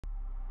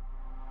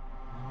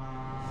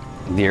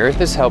The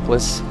Earth is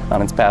helpless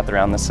on its path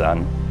around the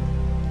sun.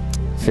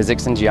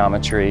 Physics and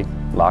geometry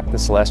lock the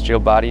celestial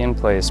body in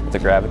place with a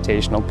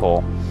gravitational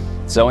pull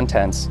so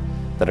intense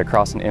that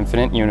across an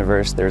infinite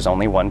universe there's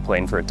only one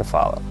plane for it to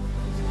follow.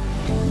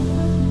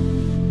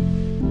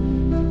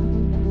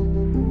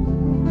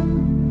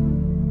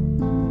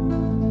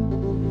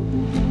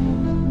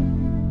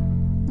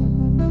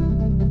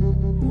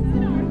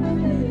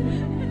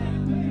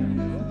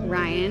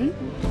 Ryan,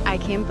 I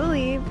can't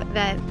believe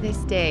that this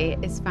day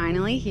is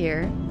finally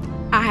here.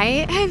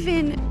 I have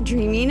been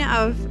dreaming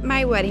of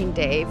my wedding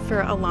day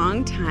for a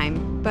long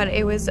time, but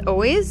it was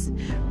always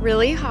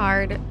really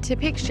hard to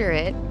picture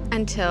it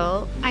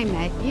until I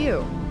met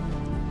you.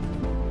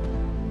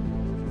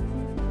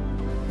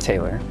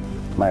 Taylor,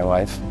 my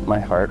wife, my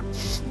heart.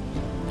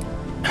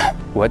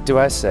 What do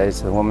I say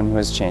to the woman who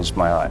has changed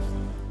my life?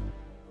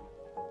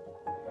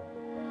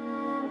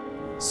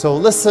 So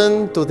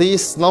listen to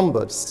these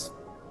numbers.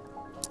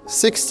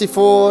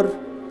 64,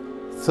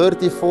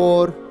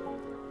 34,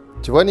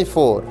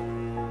 24.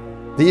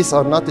 These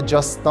are not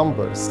just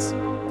numbers.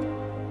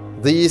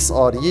 These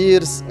are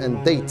years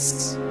and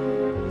dates.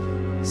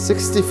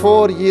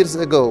 64 years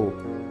ago,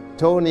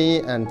 Tony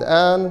and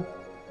Anne,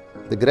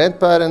 the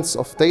grandparents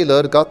of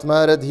Taylor, got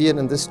married here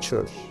in this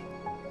church.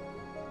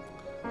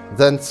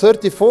 Then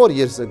 34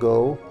 years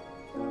ago,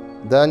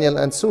 Daniel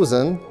and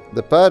Susan,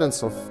 the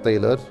parents of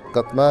Taylor,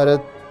 got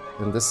married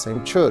in the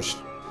same church.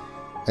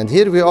 And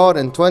here we are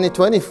in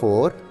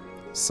 2024,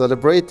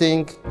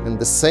 celebrating in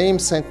the same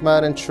St.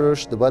 Marin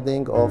Church the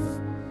wedding of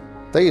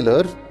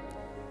Taylor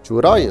to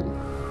Ryan.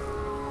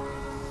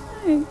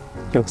 You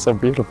look so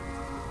beautiful.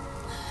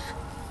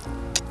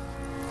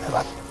 I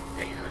love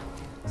you.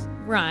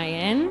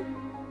 Ryan,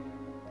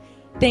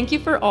 thank you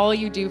for all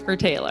you do for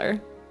Taylor.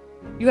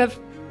 You have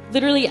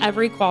literally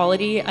every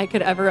quality I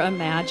could ever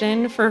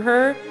imagine for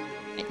her.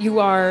 You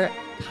are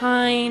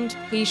kind,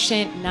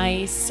 patient,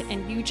 nice,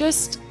 and you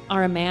just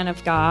are a man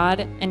of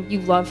God, and you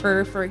love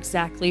her for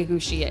exactly who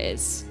she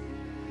is.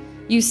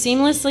 You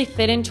seamlessly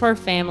fit into our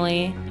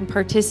family and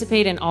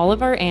participate in all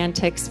of our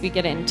antics we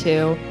get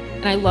into,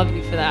 and I love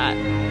you for that.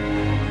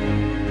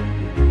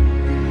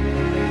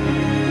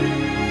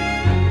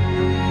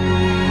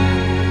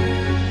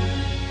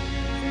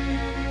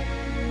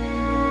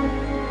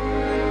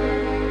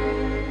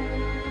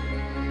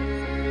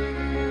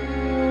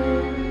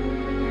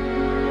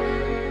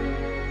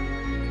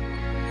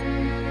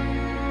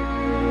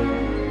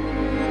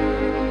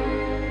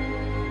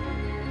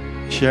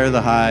 Share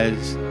the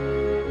highs,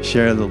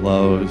 share the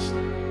lows,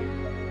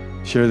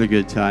 share the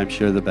good times,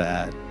 share the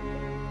bad.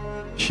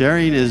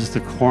 Sharing is the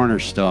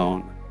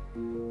cornerstone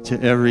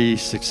to every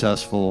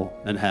successful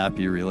and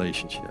happy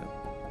relationship.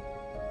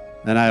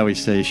 And I always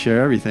say,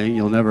 share everything,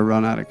 you'll never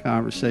run out of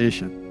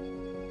conversation.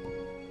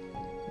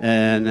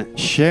 And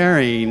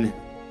sharing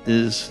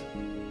is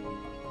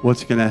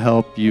what's going to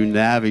help you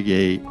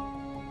navigate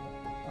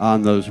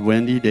on those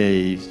windy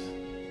days,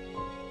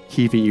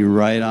 keeping you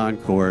right on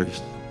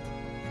course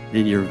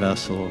in your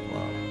vessel of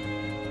love.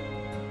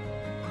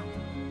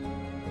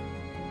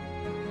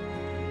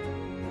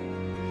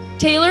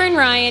 Taylor and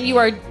Ryan, you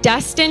are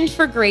destined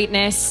for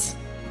greatness,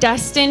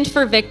 destined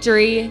for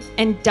victory,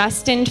 and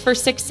destined for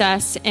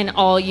success in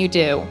all you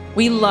do.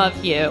 We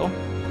love you.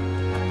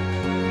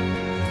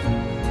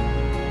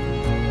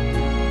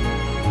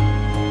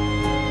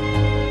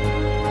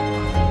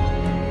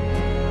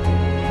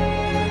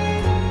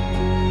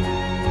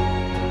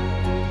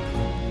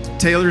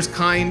 Taylor's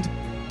kind.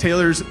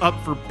 Taylor's up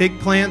for big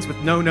plans with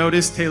no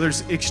notice.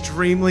 Taylor's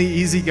extremely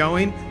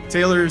easygoing.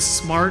 Taylor's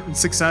smart and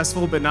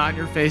successful, but not in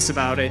your face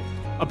about it.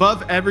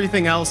 Above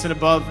everything else and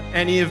above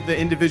any of the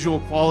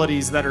individual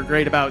qualities that are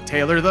great about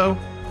Taylor, though,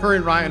 her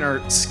and Ryan are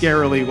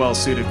scarily well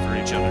suited for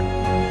each other.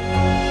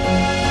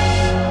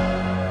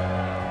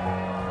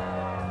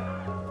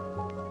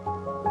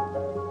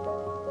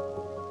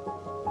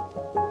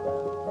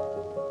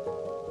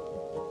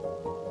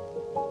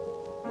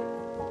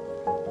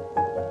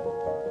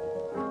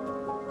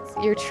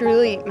 You're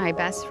truly my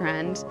best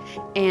friend,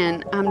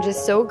 and I'm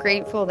just so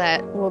grateful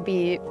that we'll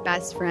be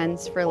best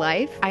friends for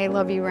life. I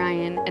love you,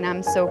 Ryan, and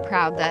I'm so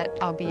proud that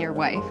I'll be your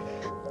wife.